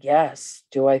 Yes.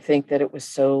 Do I think that it was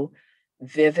so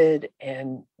vivid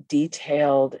and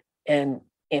detailed and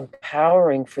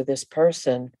empowering for this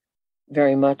person?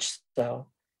 Very much so.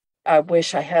 I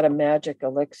wish I had a magic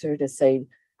elixir to say,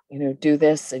 do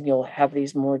this and you'll have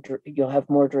you'll have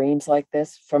more dreams like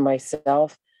this. For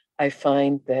myself, I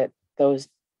find that those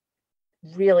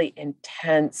really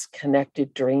intense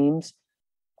connected dreams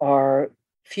are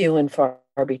few and far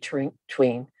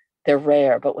between. They're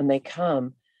rare, but when they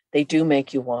come, they do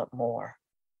make you want more.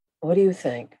 What do you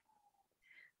think?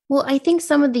 Well, I think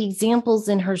some of the examples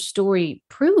in her story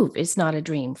prove it's not a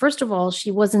dream. First of all, she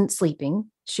wasn't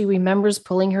sleeping. She remembers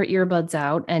pulling her earbuds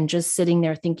out and just sitting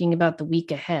there thinking about the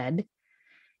week ahead.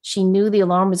 She knew the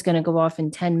alarm was going to go off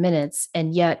in 10 minutes,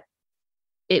 and yet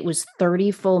it was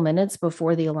 30 full minutes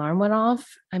before the alarm went off.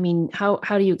 I mean, how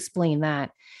do you explain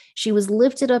that? She was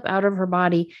lifted up out of her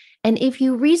body. And if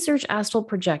you research astral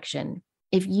projection,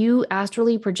 if you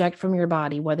astrally project from your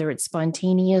body, whether it's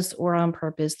spontaneous or on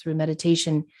purpose through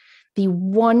meditation, the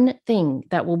one thing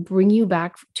that will bring you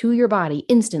back to your body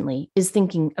instantly is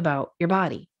thinking about your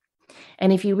body.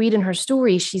 And if you read in her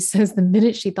story, she says the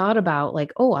minute she thought about,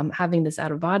 like, oh, I'm having this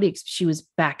out of body, she was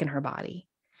back in her body.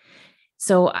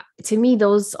 So to me,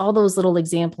 all those little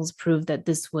examples prove that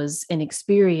this was an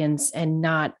experience and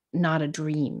not a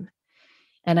dream.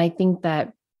 And I think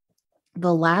that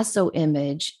the lasso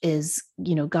image is,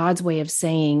 God's way of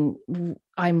saying,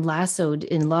 I'm lassoed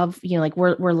in love, like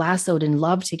we're lassoed in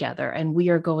love together, and we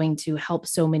are going to help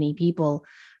so many people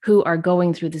who are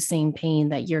going through the same pain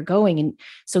that you're going. And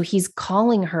so he's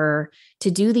calling her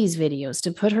to do these videos,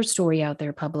 to put her story out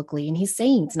there publicly. And he's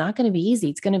saying, it's not going to be easy.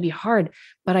 It's going to be hard,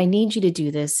 but I need you to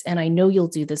do this. And I know you'll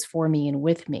do this for me and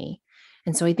with me.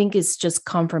 And so I think it's just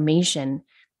confirmation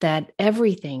that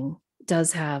everything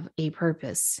does have a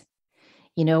purpose.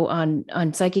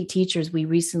 On Psychic Teachers, we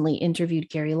recently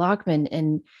interviewed Gary Lockman,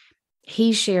 and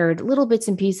he shared little bits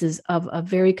and pieces of a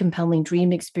very compelling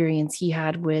dream experience he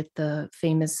had with the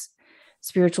famous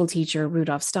spiritual teacher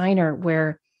Rudolf Steiner,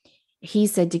 where he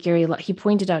said to Gary, he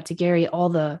pointed out to Gary all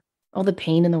the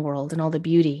pain in the world and all the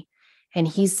beauty. And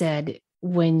he said,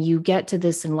 when you get to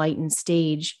this enlightened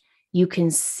stage, you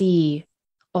can see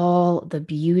all the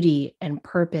beauty and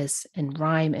purpose and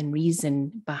rhyme and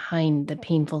reason behind the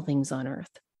painful things on earth.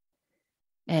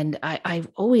 And I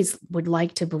always would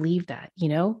like to believe that,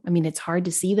 I mean, it's hard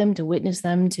to see them, to witness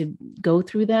them, to go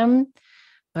through them.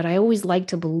 But I always like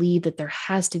to believe that there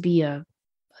has to be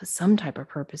some type of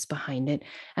purpose behind it.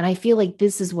 And I feel like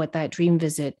this is what that dream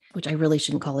visit, which I really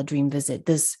shouldn't call a dream visit,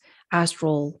 this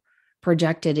astral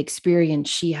projected experience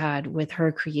she had with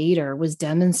her creator was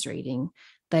demonstrating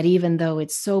that even though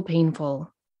it's so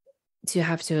painful to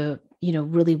have to,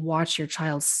 really watch your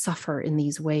child suffer in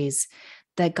these ways,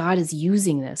 that God is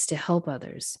using this to help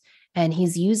others. And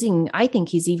I think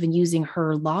he's even using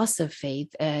her loss of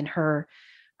faith and her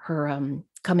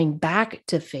coming back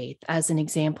to faith as an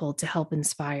example to help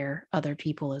inspire other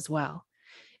people as well.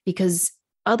 Because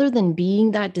other than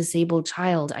being that disabled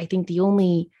child, I think the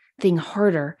only thing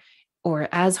harder or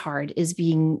as hard is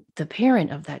being the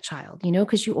parent of that child,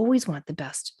 because you always want the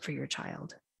best for your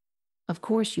child. Of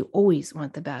course, you always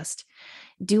want the best.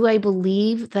 Do I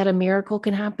believe that a miracle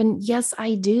can happen? Yes,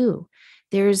 I do.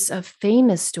 There's a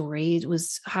famous story. It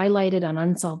was highlighted on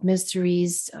Unsolved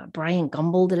Mysteries. Brian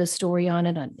Gumbel did a story on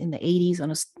it in the 80s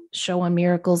on a show on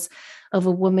miracles of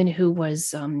a woman who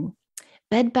was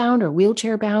bedbound or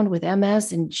wheelchair bound with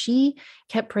MS. And she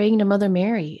kept praying to Mother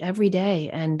Mary every day.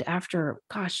 And after,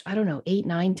 8,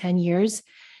 9, 10 years,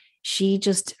 she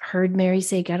just heard Mary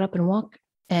say, get up and walk.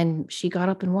 And she got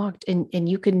up and walked. And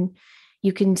you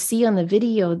can see on the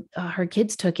video, her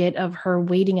kids took it, of her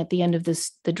waiting at the end of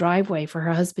the driveway for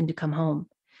her husband to come home,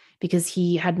 because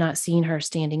he had not seen her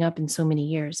standing up in so many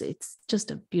years. It's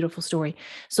just a beautiful story.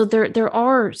 So there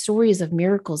are stories of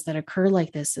miracles that occur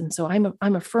like this. And so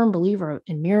I'm a firm believer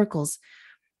in miracles,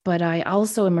 but I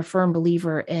also am a firm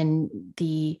believer in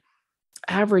the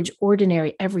average,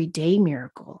 ordinary, everyday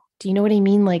miracle. Do you know what I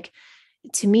mean? Like,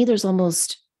 to me, there's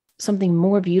almost something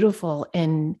more beautiful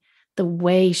in the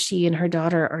way she and her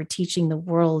daughter are teaching the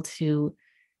world to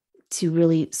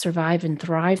really survive and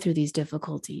thrive through these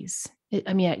difficulties.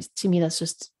 To me, that's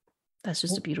just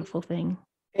a beautiful thing.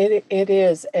 It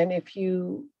is. And if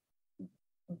you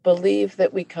believe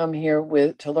that we come here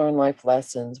to learn life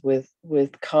lessons,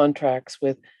 with contracts,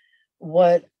 with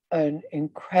what an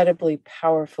incredibly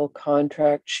powerful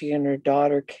contract she and her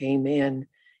daughter came in,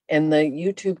 and the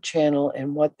YouTube channel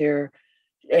and what they're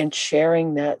and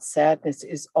sharing that sadness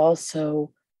is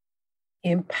also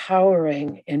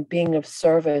empowering and being of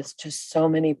service to so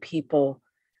many people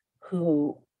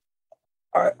who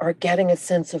are getting a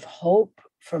sense of hope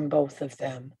from both of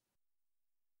them.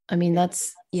 I mean,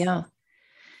 that's, yeah.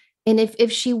 And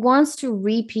if she wants to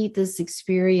repeat this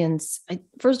experience,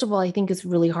 first of all, I think it's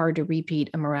really hard to repeat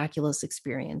a miraculous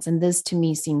experience. And this to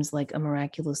me seems like a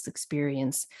miraculous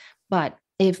experience. But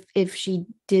if she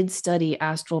did study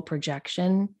astral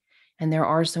projection, and there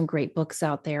are some great books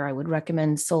out there, I would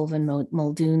recommend Sullivan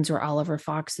Muldoon's or Oliver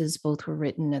Fox's. Both were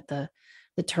written at the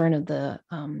turn of the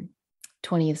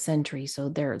 20th century. So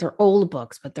they're old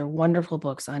books, but they're wonderful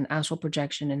books on astral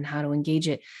projection and how to engage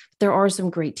it. There are some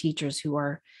great teachers who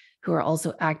are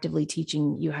also actively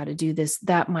teaching you how to do this.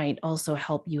 That might also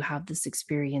help you have this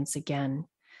experience again.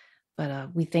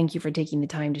 But we thank you for taking the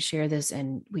time to share this.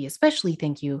 And we especially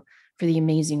thank you for the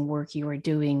amazing work you are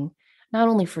doing, not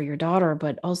only for your daughter,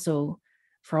 but also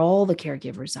for all the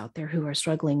caregivers out there who are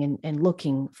struggling and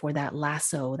looking for that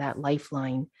lasso, that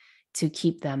lifeline to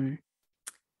keep them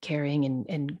carrying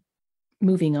and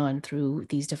moving on through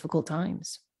these difficult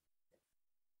times.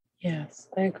 Yes,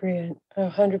 I agree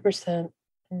 100%.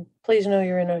 And please know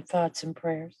you're in our thoughts and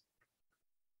prayers.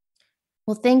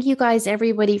 Well, thank you guys,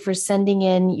 everybody, for sending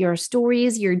in your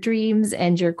stories, your dreams,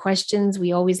 and your questions.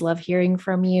 We always love hearing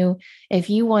from you. If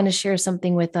you want to share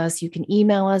something with us, you can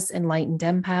email us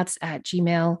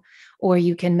enlightenedempaths@gmail.com, or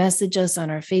you can message us on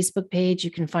our Facebook page.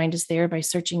 You can find us there by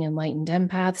searching Enlightened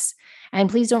Empaths. And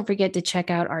please don't forget to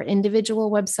check out our individual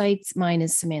websites. Mine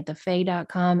is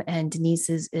samanthafay.com and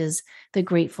Denise's is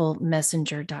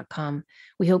thegratefulmessenger.com.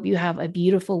 We hope you have a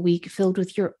beautiful week filled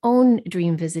with your own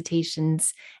dream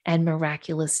visitations and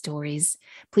miraculous stories.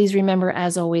 Please remember,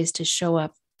 as always, to show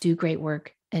up, do great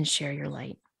work, and share your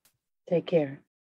light. Take care.